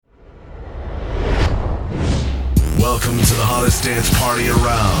Welcome to the hottest dance party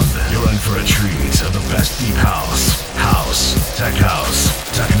around. You're in for a treat of the best deep house, tech house,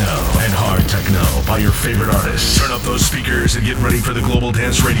 techno, and hard techno by your favorite artists. Turn up those speakers and get ready for the Global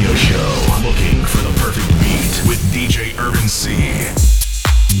Dance Radio Show. Looking for the perfect beat with DJ Urban C.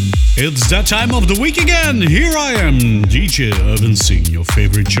 It's that time of the week again. Here I am, DJ Urban C, your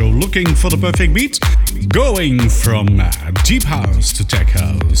favorite show, looking for the perfect beat, going from deep house to tech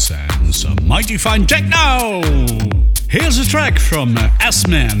house and some mighty fine techno. Here's a track from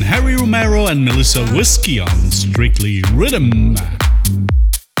S-Man, Harry Romero and Melissa Whiskey on Strictly Rhythm.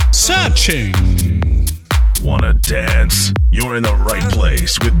 Searching. Wanna dance? You're in the right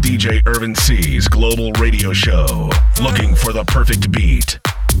place with DJ Urban C's Global Radio Show. Looking for the perfect beat.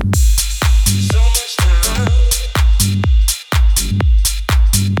 So much time.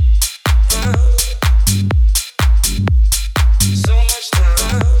 So much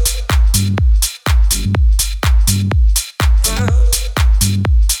time.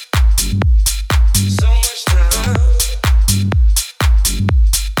 So much time.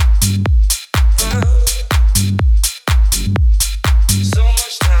 So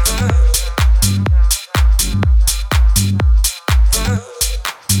much time.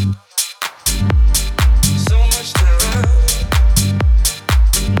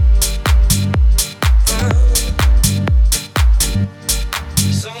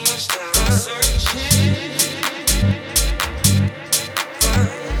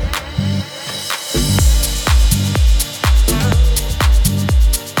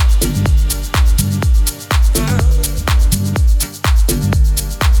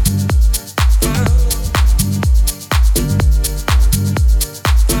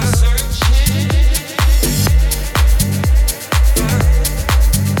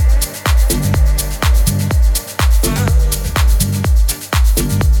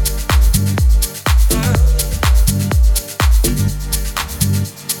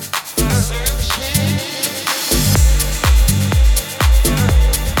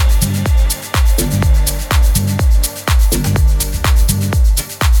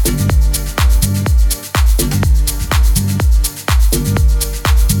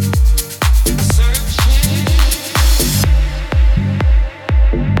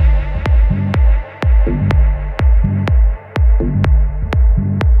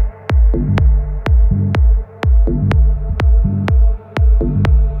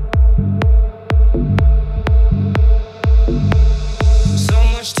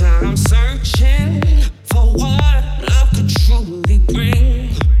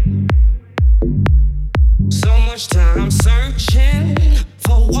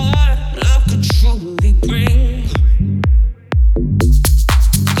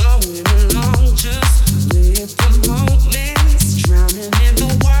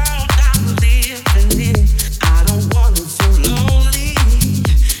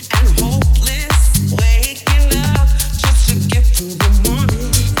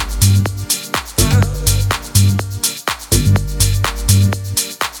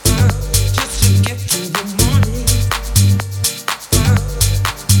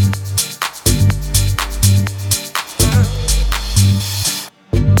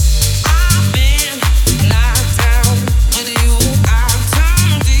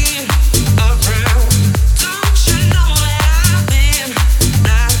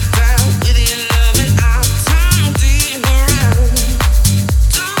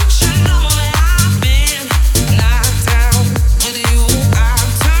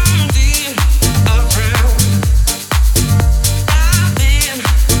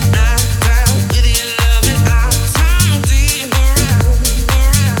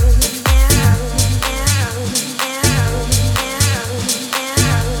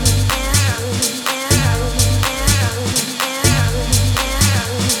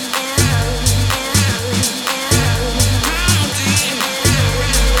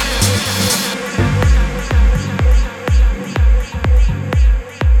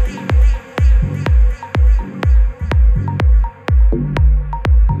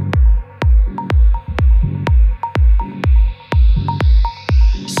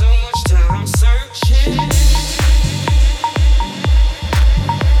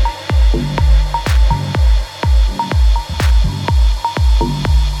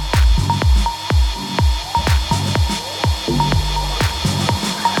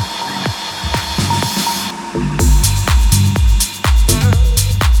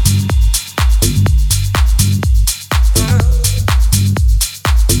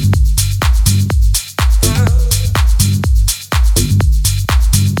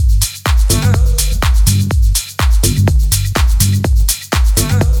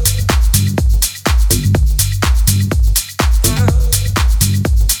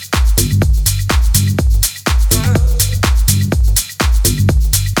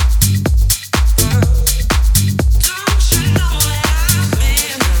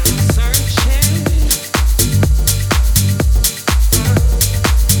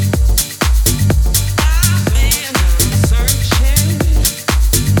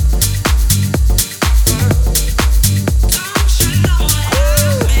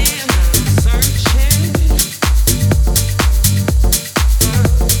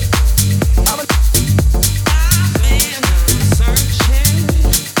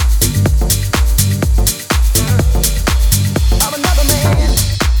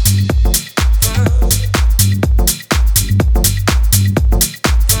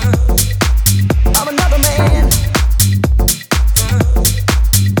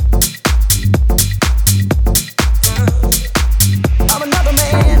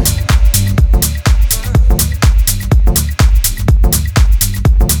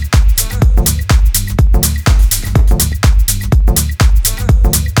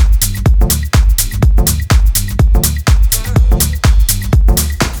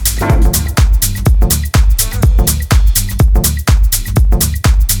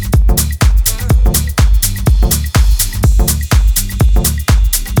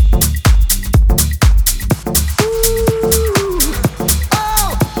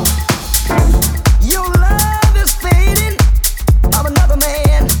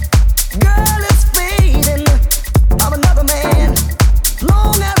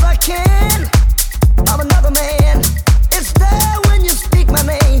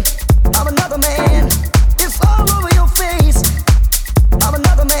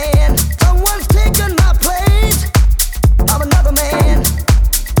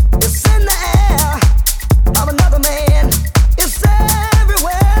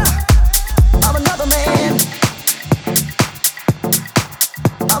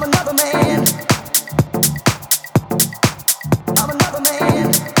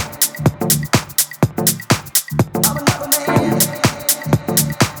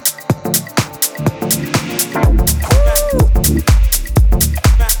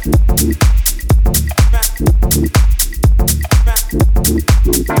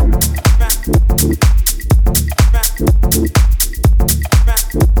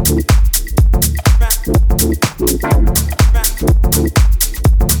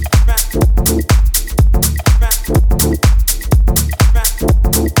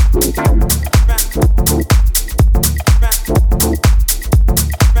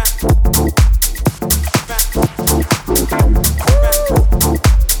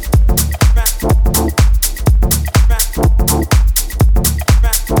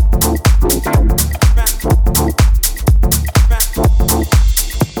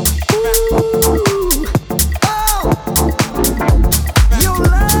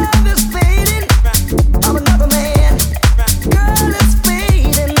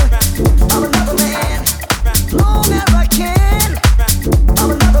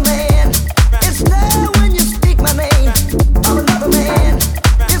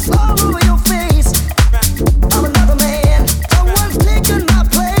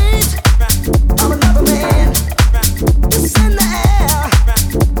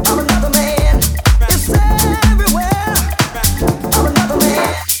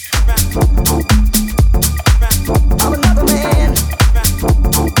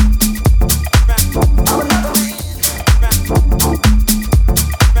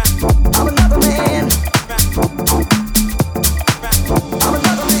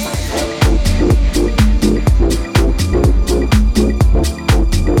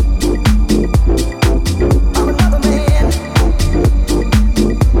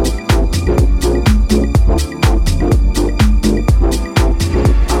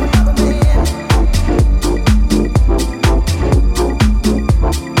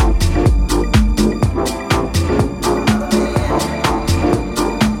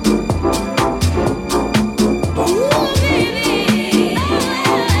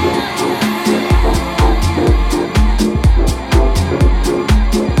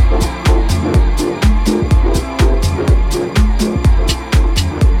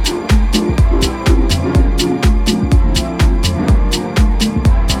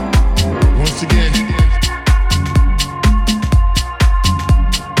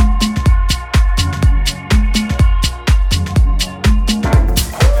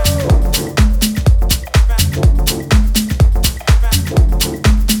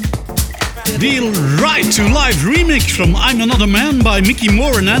 The Right to Life remix from I'm Another Man by Mickey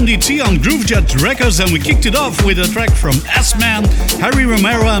Moore and Andy T on Groovejet Records, and we kicked it off with a track from S-Man, Harry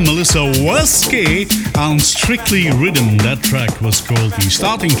Romero and Melissa Weske on Strictly Rhythm. That track was called, the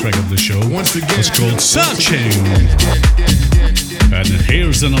starting track of the show, was called Searching. And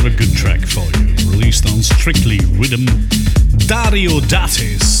here's another good track for you, released on Strictly Rhythm, Dario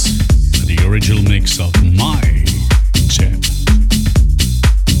Datis, the original mix of My Jam.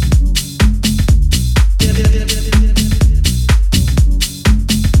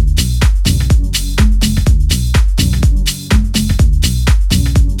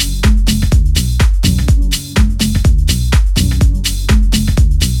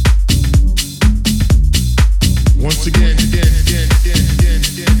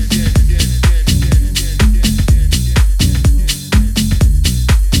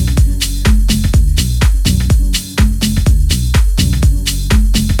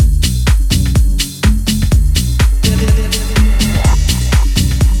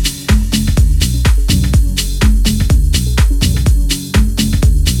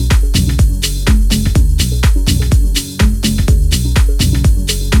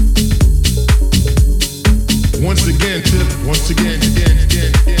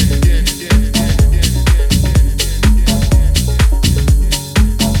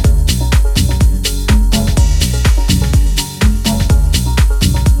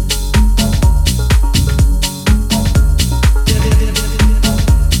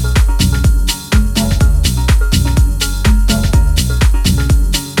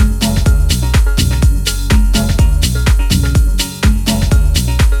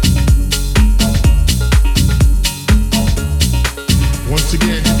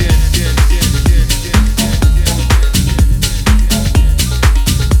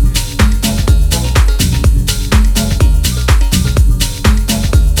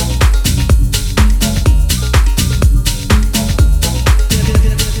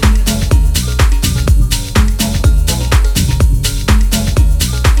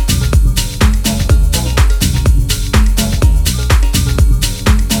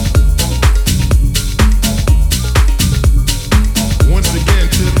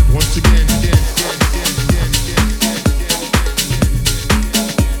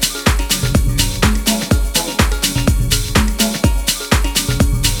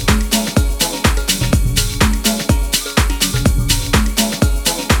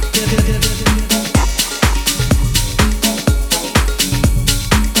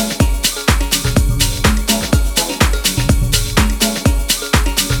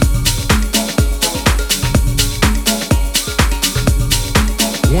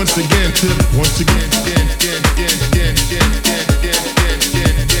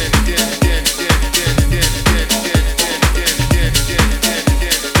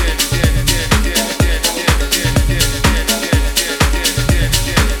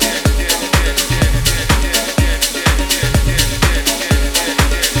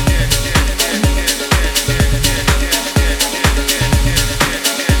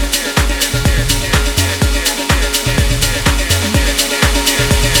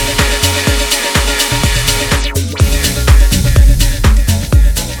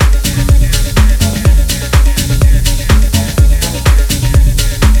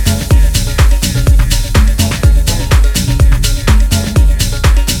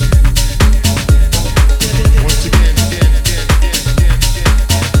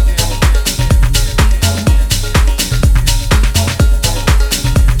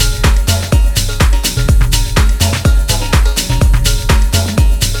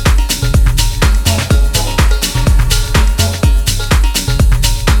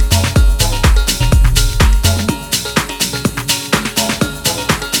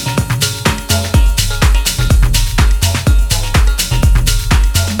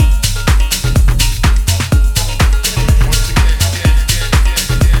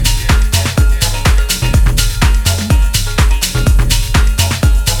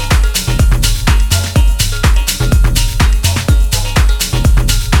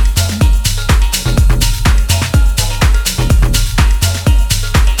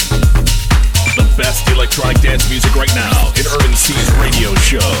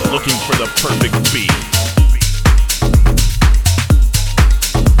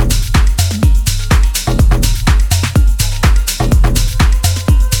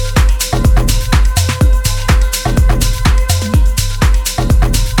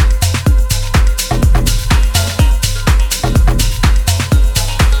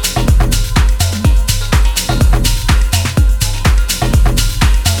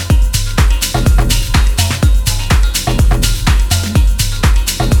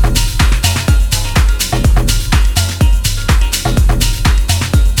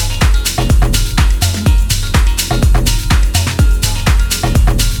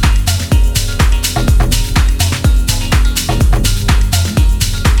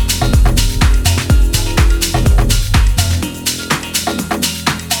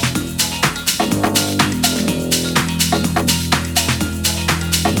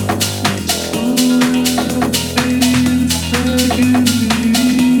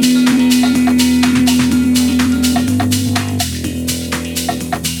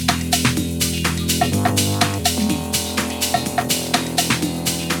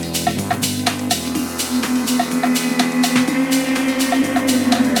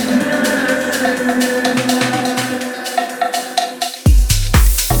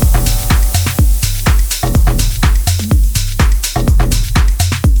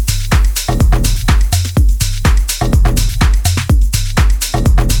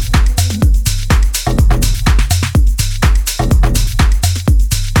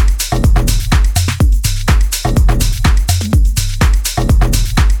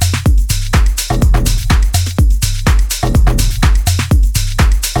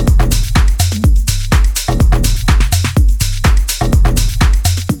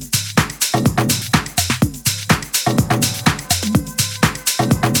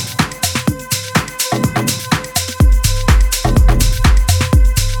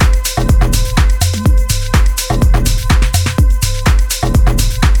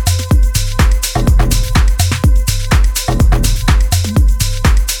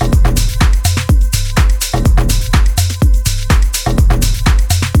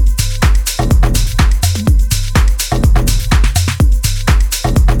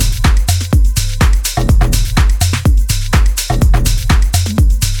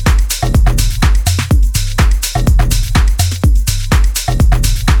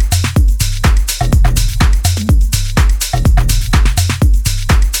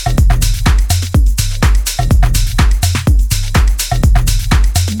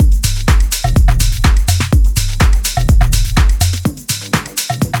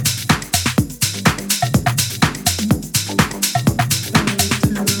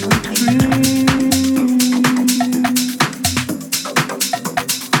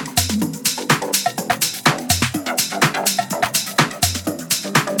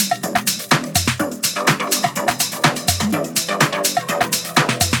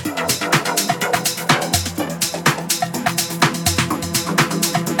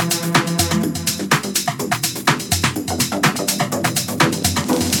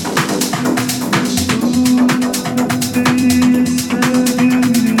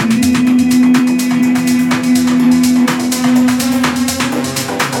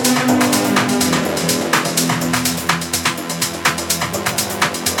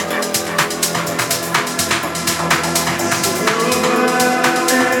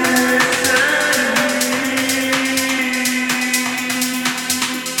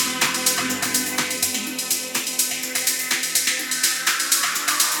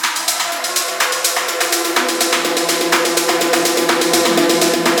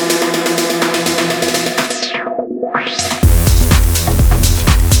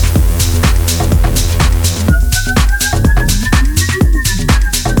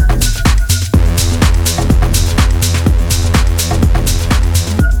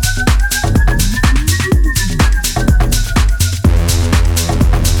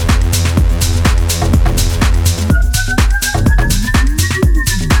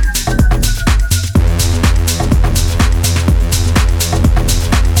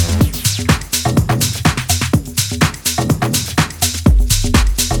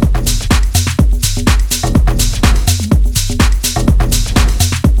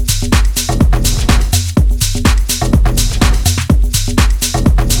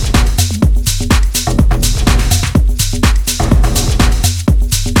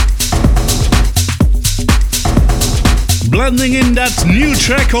 blending in that new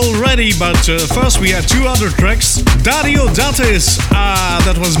track already, but first we had two other tracks. Dario Datis,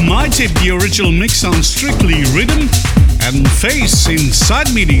 that was my tip, the original mix on Strictly Rhythm. And Face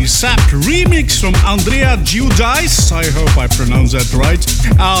Inside Me, the Sapped remix from Andrea Giudice, I hope I pronounced that right,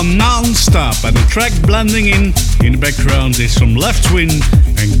 Non-Stop. And the track blending in the background is from Leftwind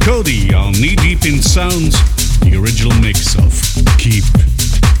and Cody on Knee Deep in Sound, the original mix of Keep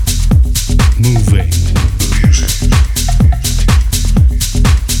Moving.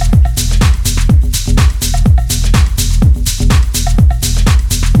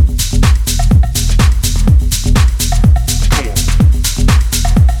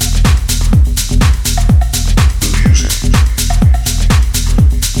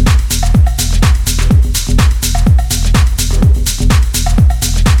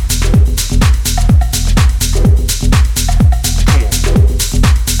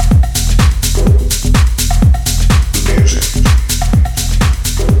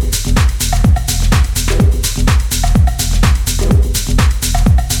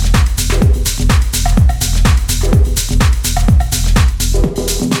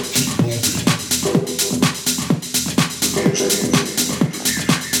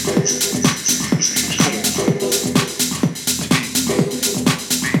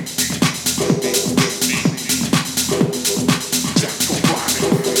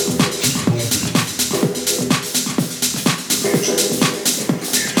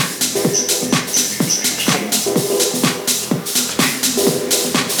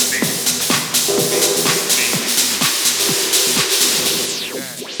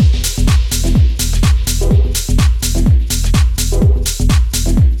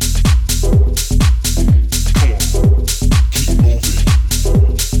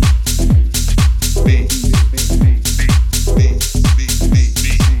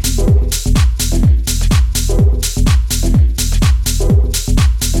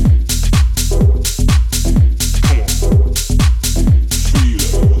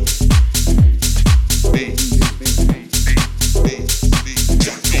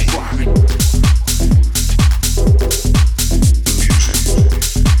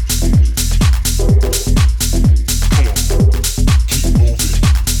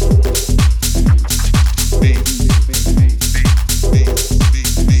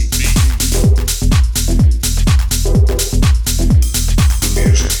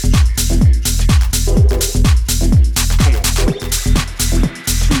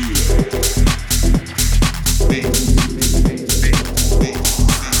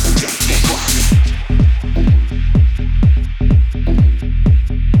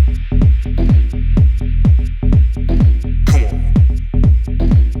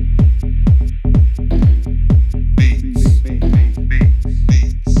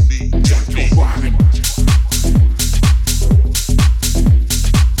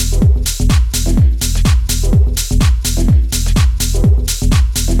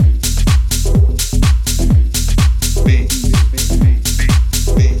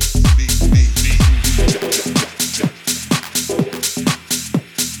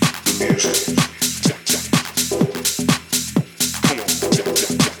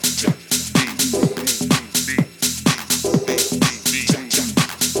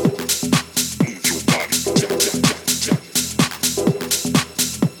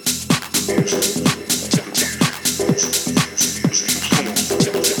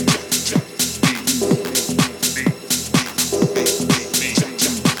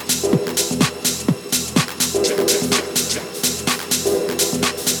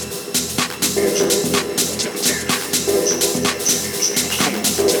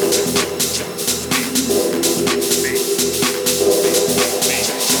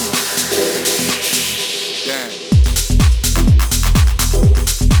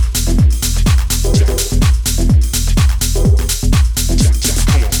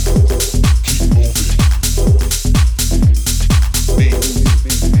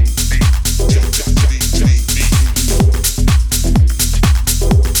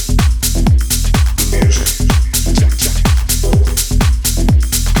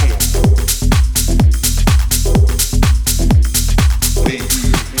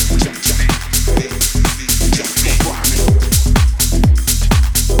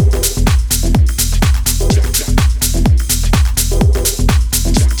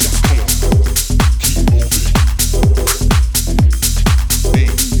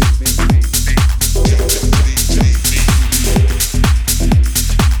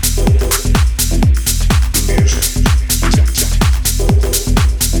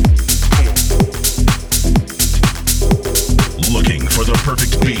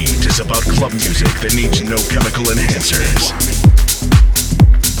 Beat is about club music that needs no chemical enhancers.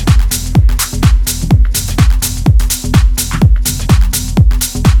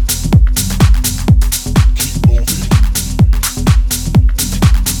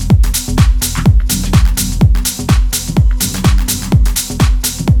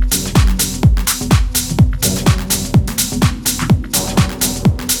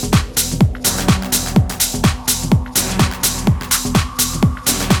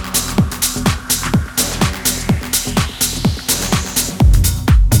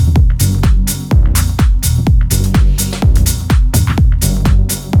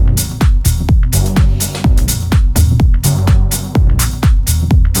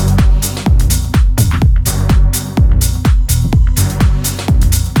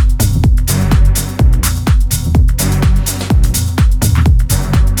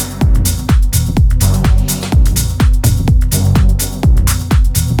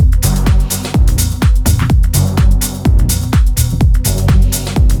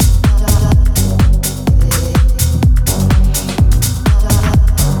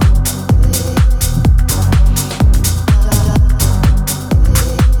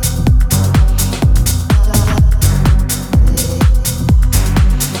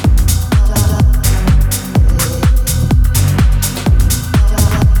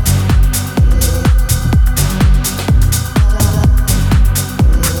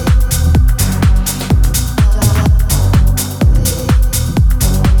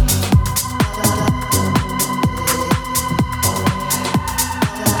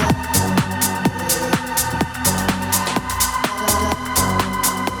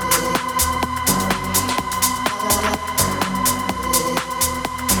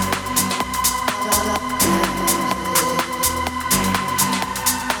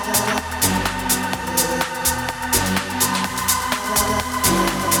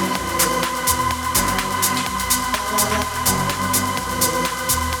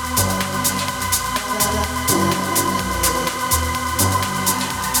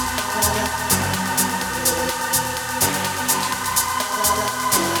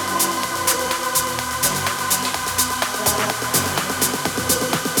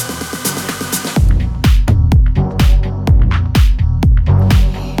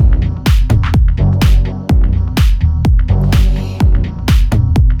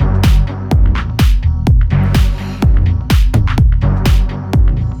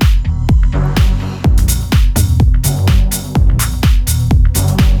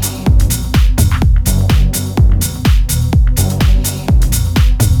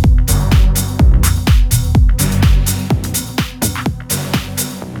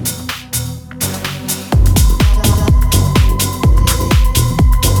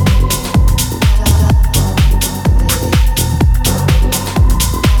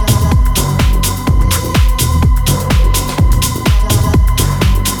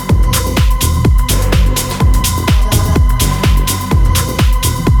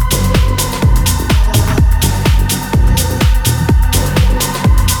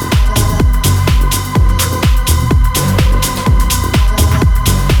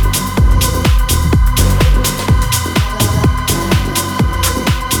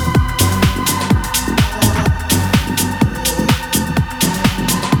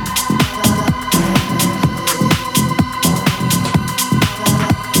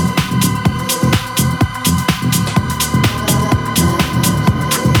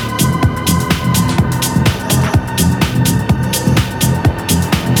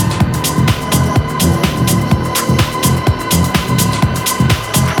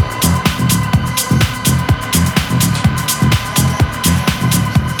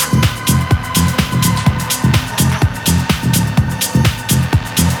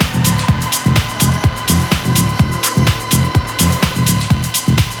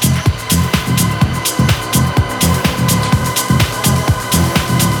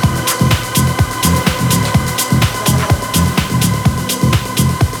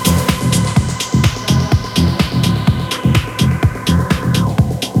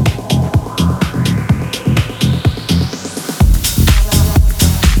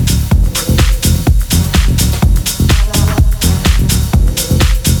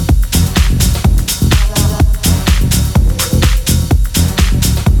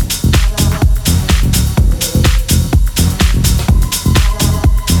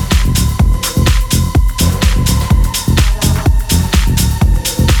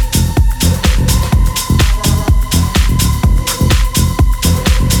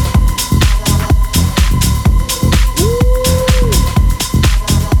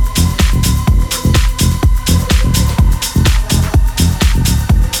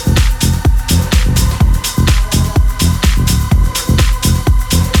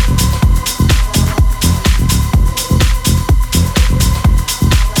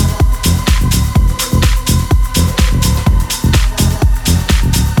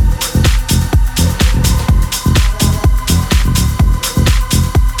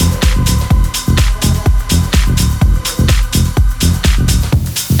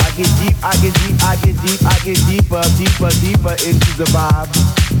 I get deeper, deeper, deeper into the vibe.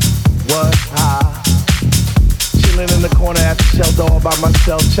 What? Chilling in the corner at the shelter all by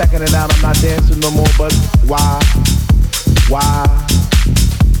myself, checking it out. I'm not dancing no more, but why? Why?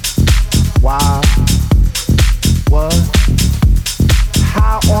 Why? What?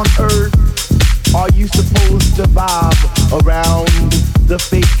 How on earth are you supposed to vibe around the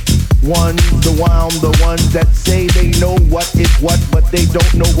fake ones, the ones that say they know what is what, but they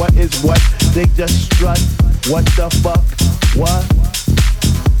don't know what is what. They just strut. What the fuck? What?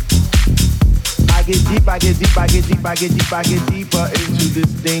 I get deep, I get deep, I get deep, I get deep, I get deeper into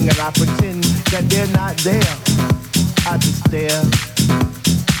this thing, and I pretend that they're not there. I just stare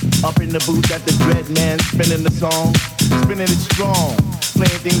up in the booth at the Dread Man, spinning the song, spinning it strong,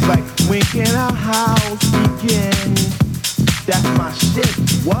 playing things like "When can our house begin?" That's my shit.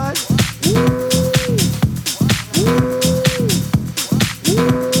 What? Woo! Woo!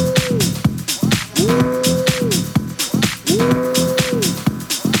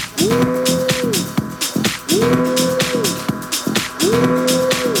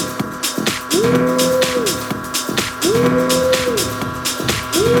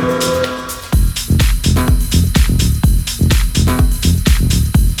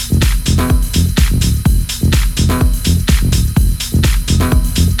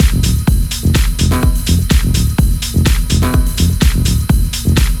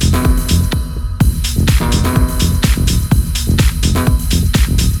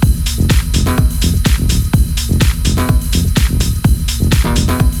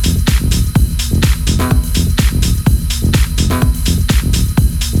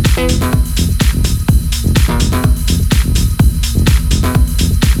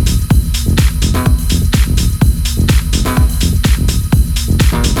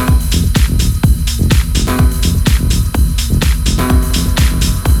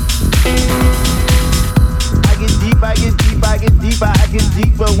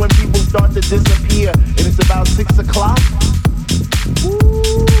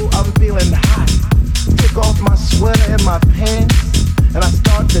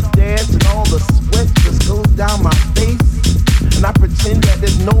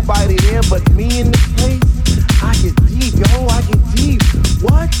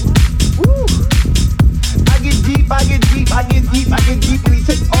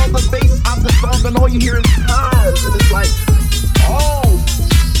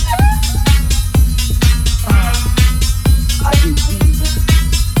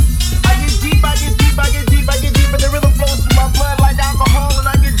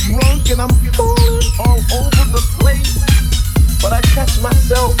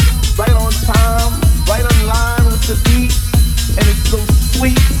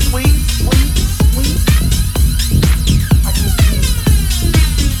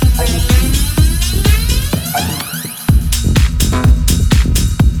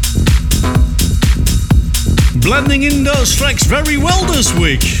 Blending in those tracks very well this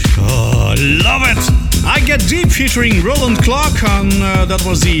week. Oh, love it! I Get Deep featuring Roland Clark on that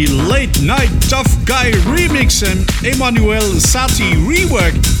was the Late Night Tough Guy remix and Emmanuel Satie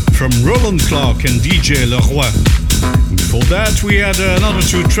rework from Roland Clark and DJ Leroy. Before that we had another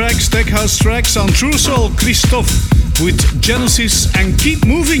two tracks, tech house tracks on True Soul Christophe with Genesis and Keep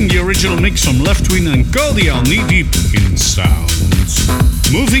Moving, the original mix from Leftwing and Cody on Knee Deep in Sounds.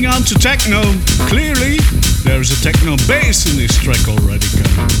 Moving on to techno, clearly there's a techno bass in this track already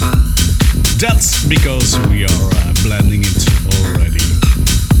coming. That's because we are blending it already.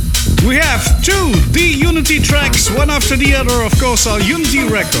 We have two The Unity tracks, one after the other, of course, our Unity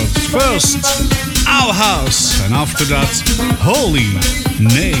records. First, Our House, and after that, Holy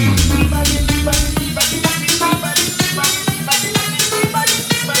Name.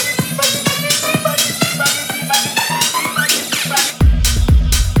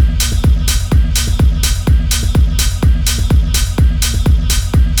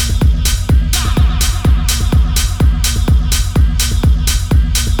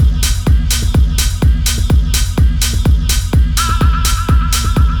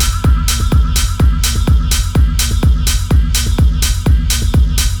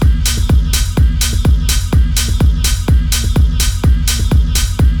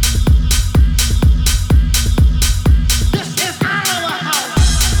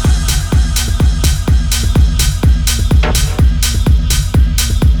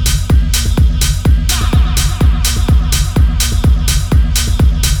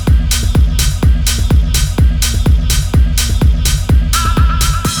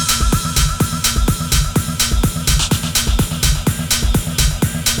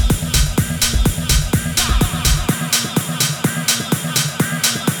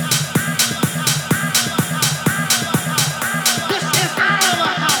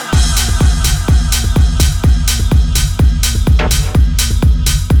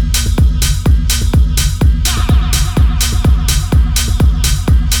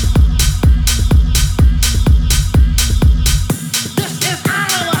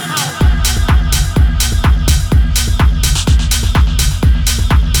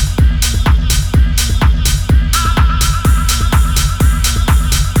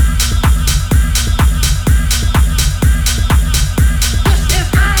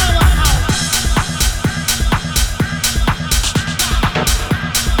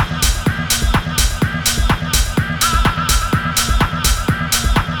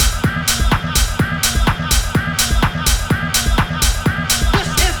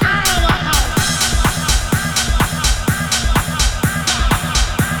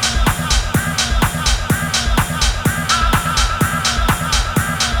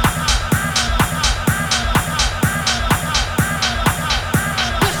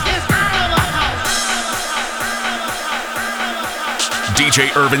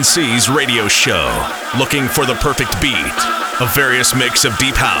 DJ Irvin C's radio show. Looking for the perfect beat. A various mix of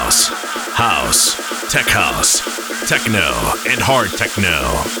deep house, tech house, techno, and hard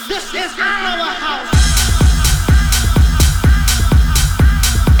techno. This is our house.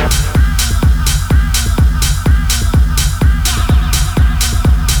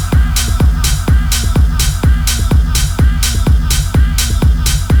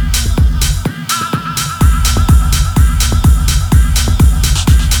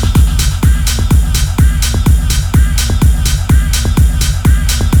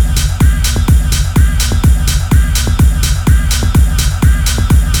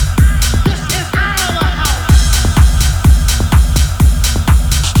 This is our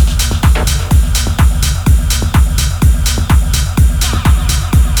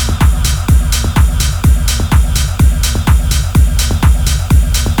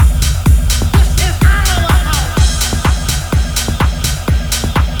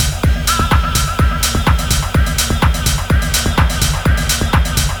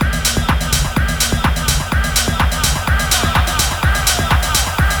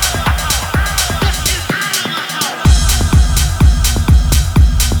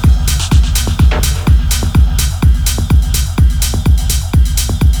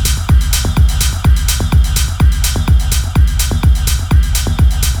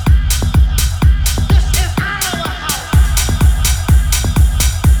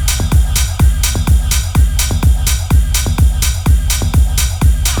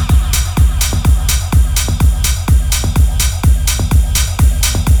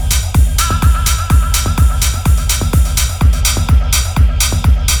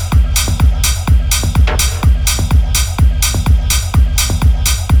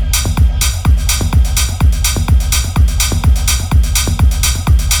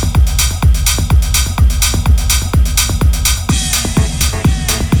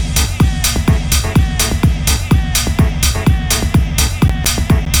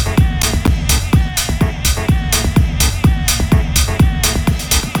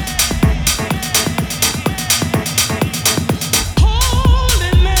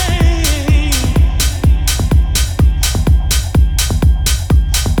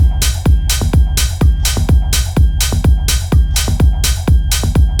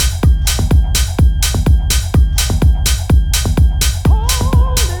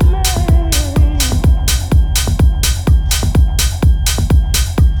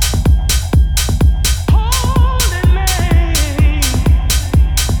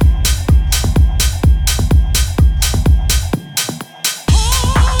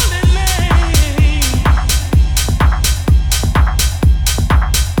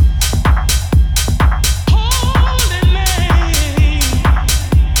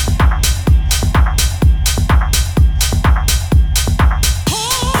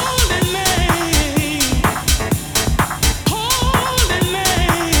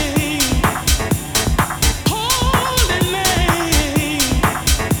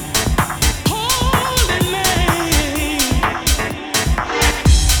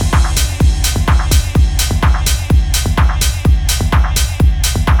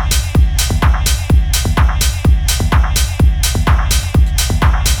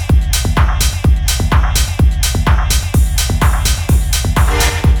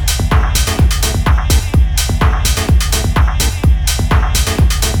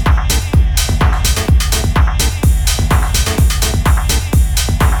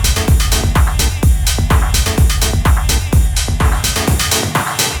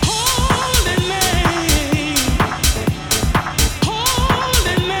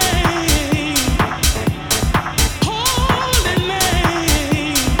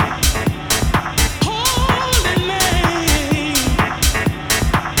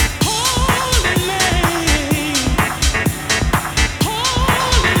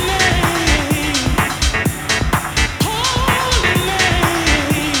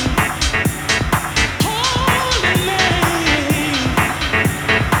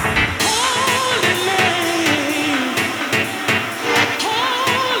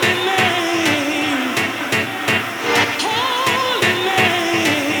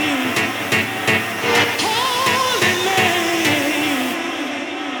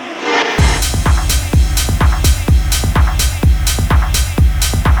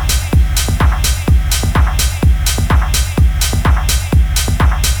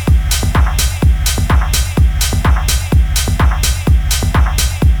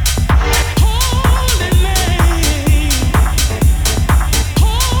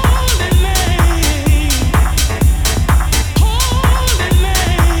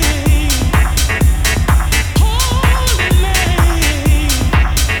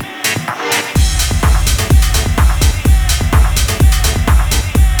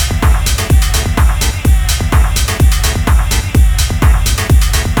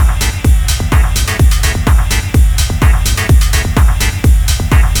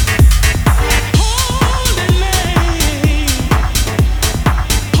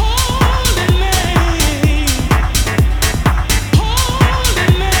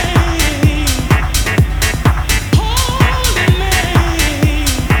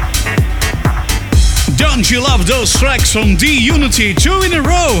you love those tracks from D-Unity, 2 in a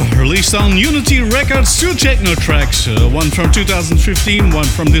row, released on Unity Records, 2 techno tracks, one from 2015, one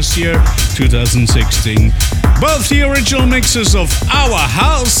from this year, 2016. Both the original mixes of Our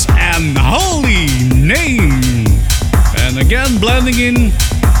House and Holy Name. And again, blending in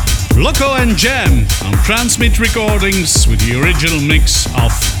Loco and Jam on Transmit Recordings with the original mix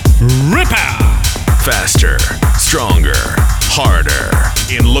of Ripper. Faster, stronger, harder,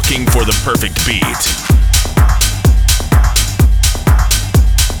 in looking for the perfect beat.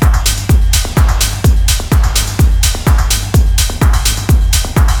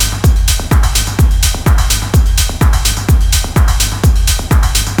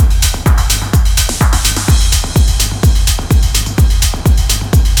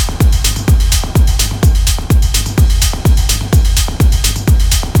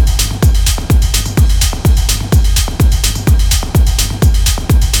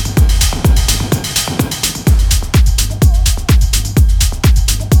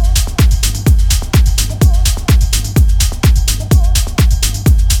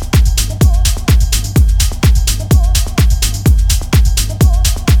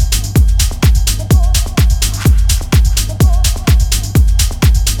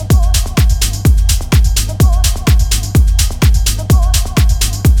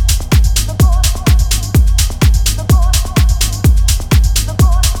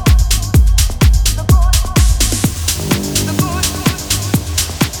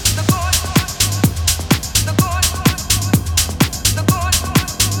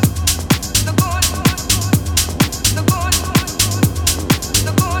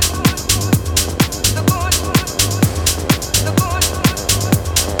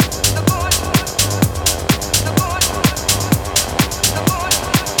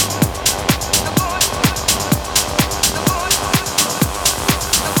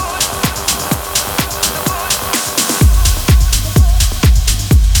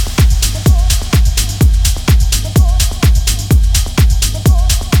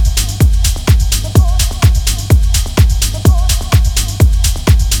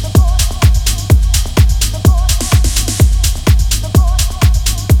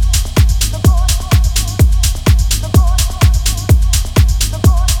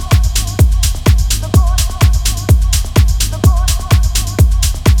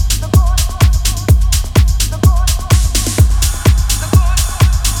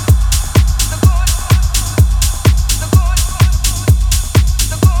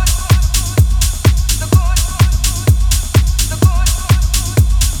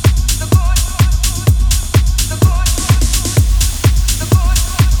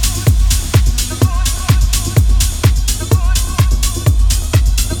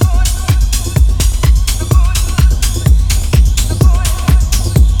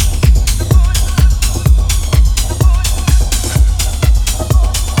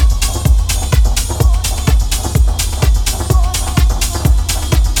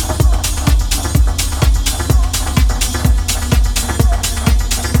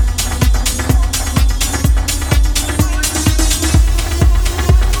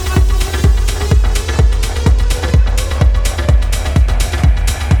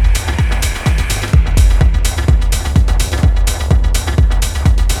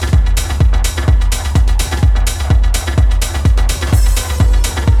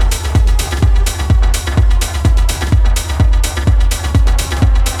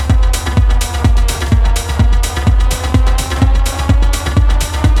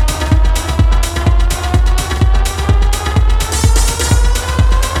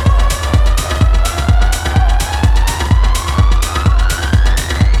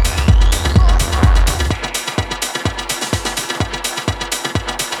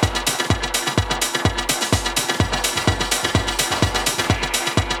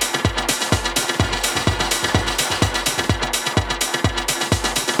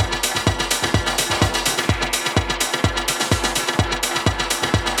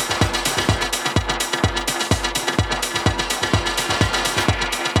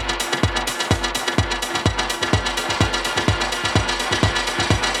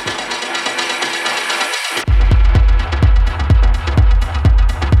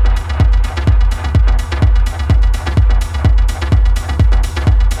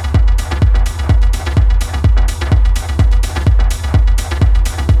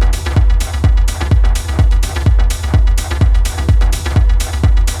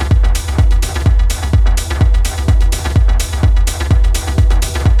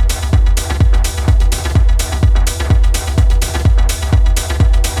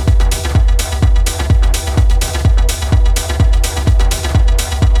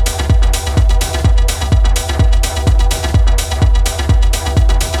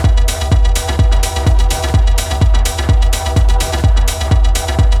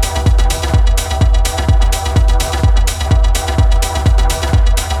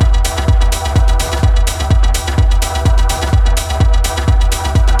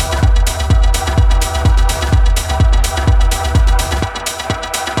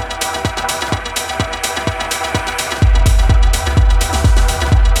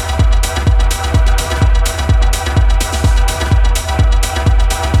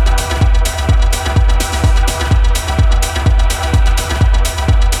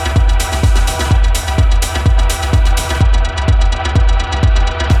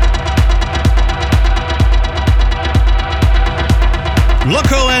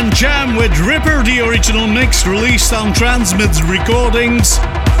 Jam with Ripper, the original mix released on Transmits Recordings.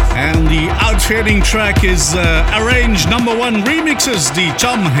 And the outfitting track is Arrange #1 Remixes, the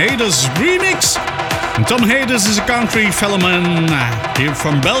Tom Hades remix. And Tom Hades is a country fellowman here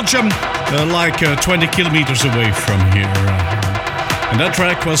from Belgium, like 20 kilometers away from here. And that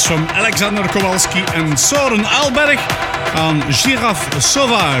track was from Alexander Kowalski and Soren Alberg on Giraffe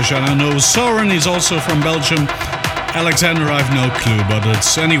Sauvage. And I know Soren is also from Belgium. Alexander, I've no clue, but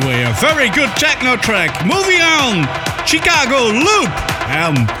it's anyway a very good techno track. Moving on, Chicago Loop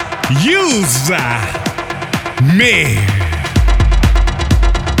and Use Me.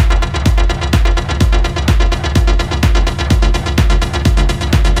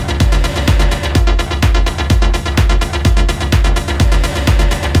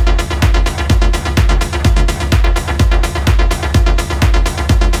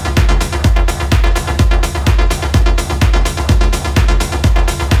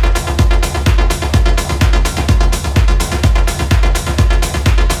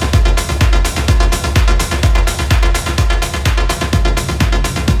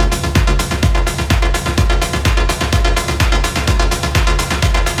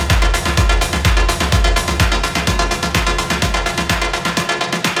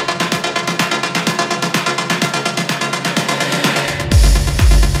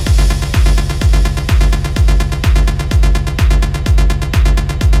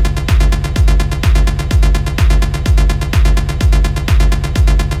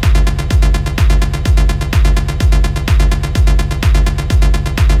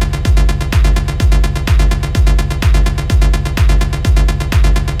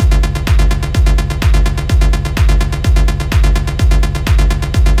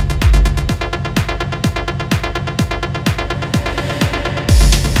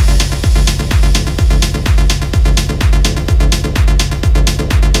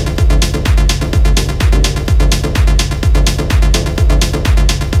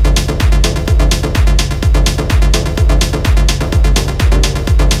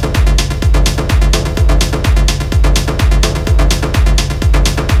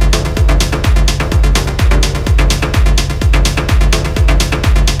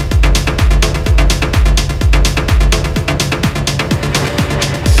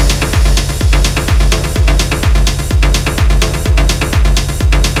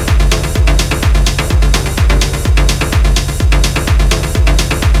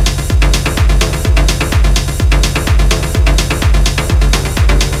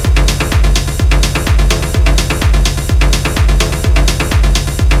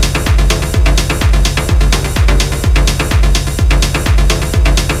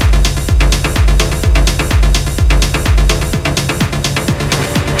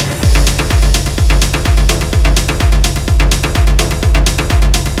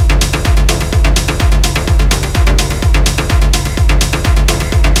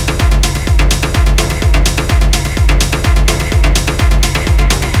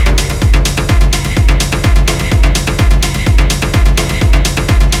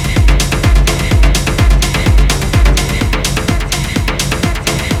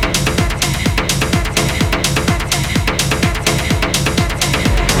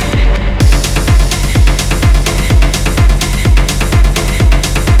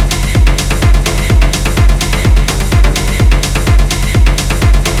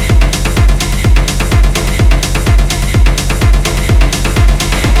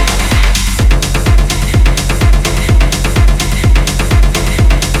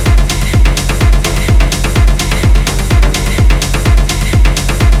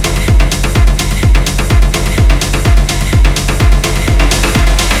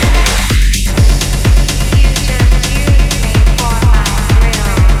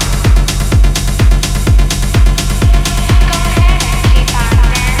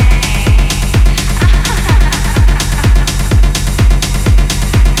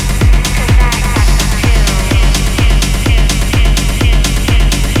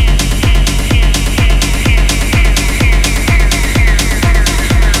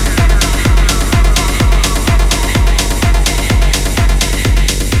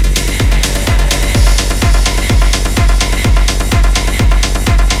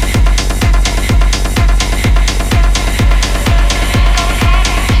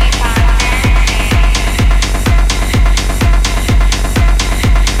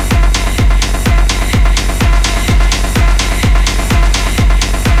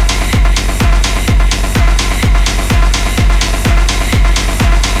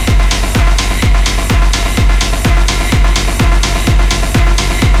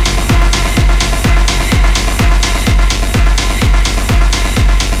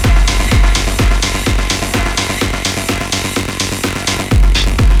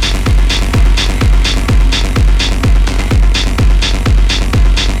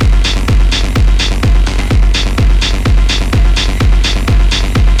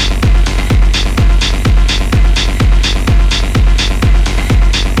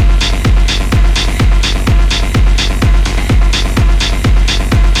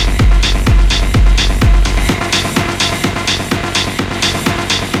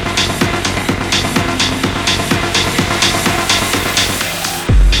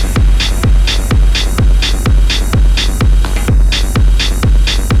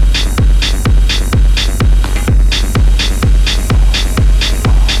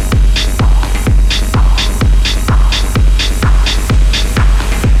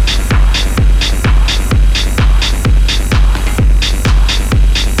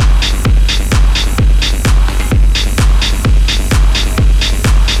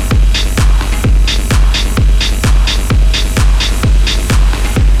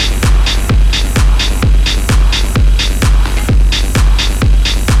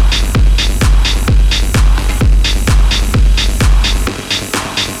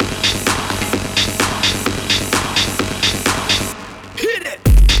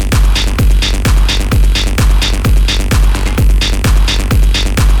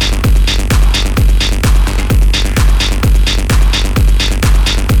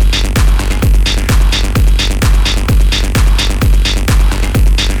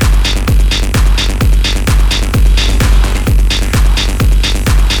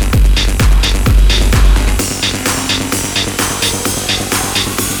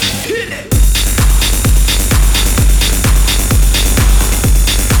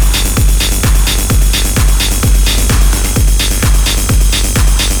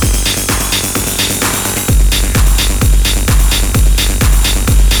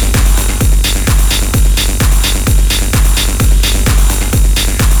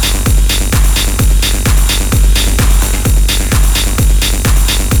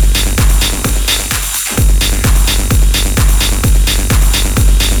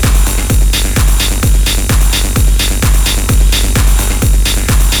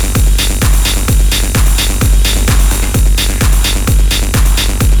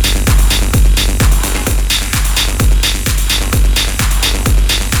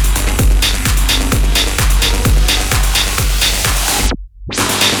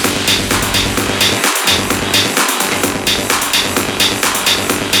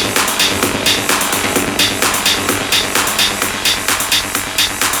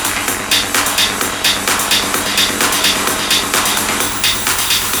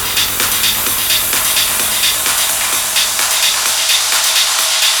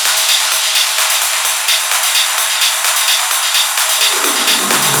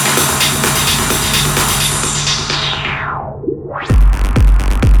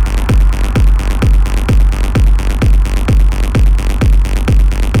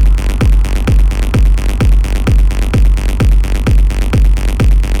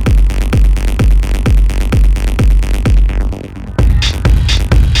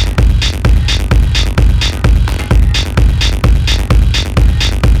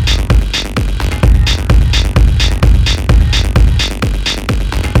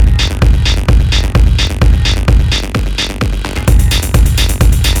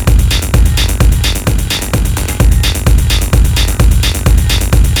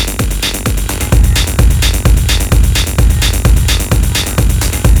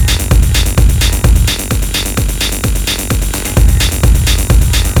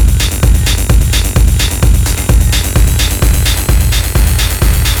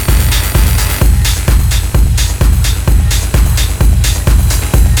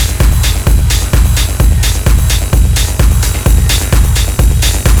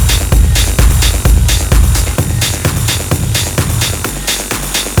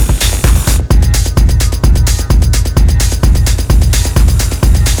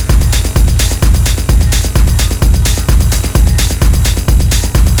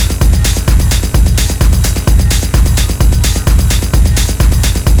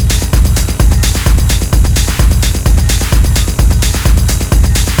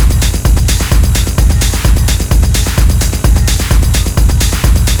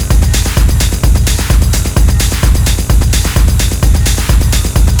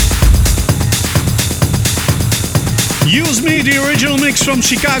 Use Me, the original mix from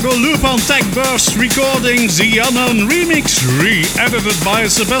Chicago Loop on Tech Burst Recordings, the Unknown remix, re-edited by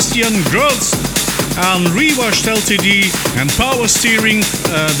Sebastian Groth, and Rewashed LTD and Power Steering,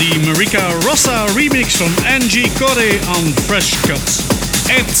 the Marika Rossa remix from NG Kore on Fresh Cuts.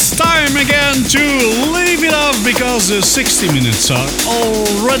 It's time again to leave it off because the 60 minutes are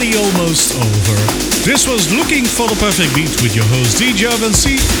already almost over. This was Looking for the Perfect Beat with your host DJ Urban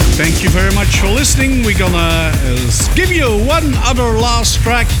C. Thank you very much for listening. We're gonna give you one other last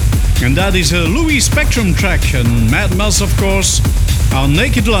track, and that is a Louis Spectrum track, and Mad Mouse, of course, our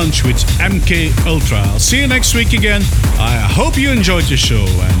Naked Lunch with MK Ultra. I'll see you next week again. I hope you enjoyed the show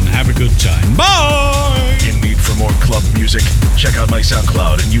and have a good time. Bye! In need for more club music? Check out my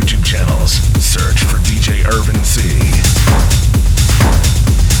SoundCloud and YouTube channels. Search for DJ Irvin C.